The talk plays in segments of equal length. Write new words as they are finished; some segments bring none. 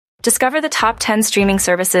Discover the top 10 streaming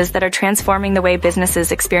services that are transforming the way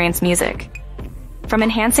businesses experience music. From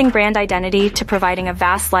enhancing brand identity to providing a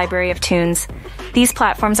vast library of tunes, these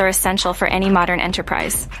platforms are essential for any modern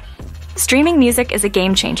enterprise. Streaming music is a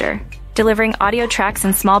game changer, delivering audio tracks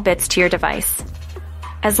in small bits to your device.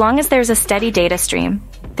 As long as there's a steady data stream,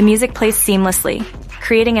 the music plays seamlessly,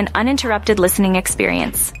 creating an uninterrupted listening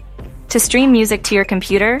experience. To stream music to your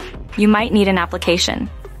computer, you might need an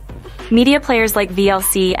application. Media players like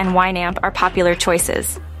VLC and Winamp are popular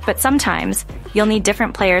choices, but sometimes you'll need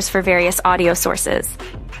different players for various audio sources.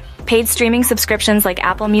 Paid streaming subscriptions like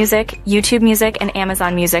Apple Music, YouTube Music, and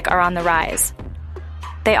Amazon Music are on the rise.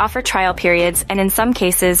 They offer trial periods and in some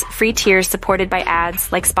cases, free tiers supported by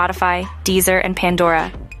ads like Spotify, Deezer, and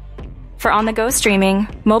Pandora. For on-the-go streaming,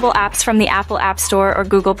 mobile apps from the Apple App Store or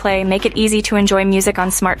Google Play make it easy to enjoy music on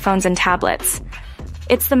smartphones and tablets.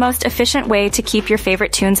 It's the most efficient way to keep your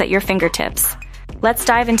favorite tunes at your fingertips. Let's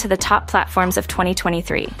dive into the top platforms of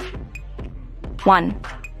 2023. 1.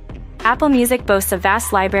 Apple Music boasts a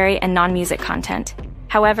vast library and non-music content.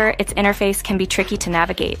 However, its interface can be tricky to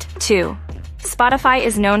navigate. 2. Spotify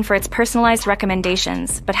is known for its personalized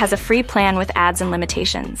recommendations, but has a free plan with ads and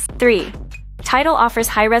limitations. 3. Tidal offers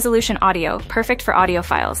high-resolution audio, perfect for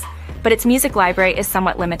audiophiles, but its music library is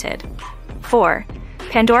somewhat limited. 4.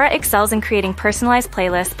 Pandora excels in creating personalized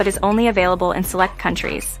playlists but is only available in select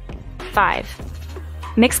countries. 5.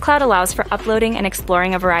 Mixcloud allows for uploading and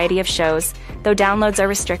exploring a variety of shows, though downloads are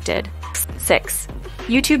restricted. 6.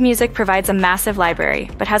 YouTube Music provides a massive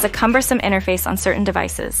library, but has a cumbersome interface on certain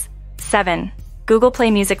devices. 7. Google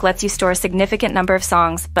Play Music lets you store a significant number of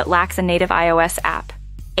songs, but lacks a native iOS app.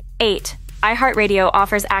 8. iHeartRadio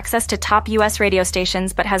offers access to top US radio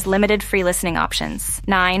stations, but has limited free listening options.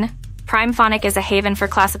 9. PrimePhonic is a haven for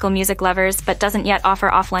classical music lovers, but doesn't yet offer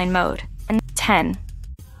offline mode. And 10.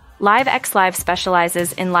 LiveXLive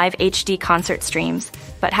specializes in live HD concert streams,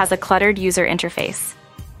 but has a cluttered user interface.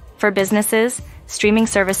 For businesses, streaming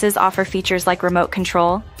services offer features like remote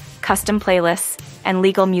control, custom playlists, and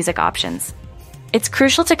legal music options. It's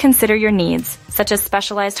crucial to consider your needs, such as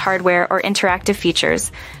specialized hardware or interactive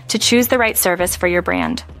features, to choose the right service for your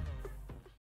brand.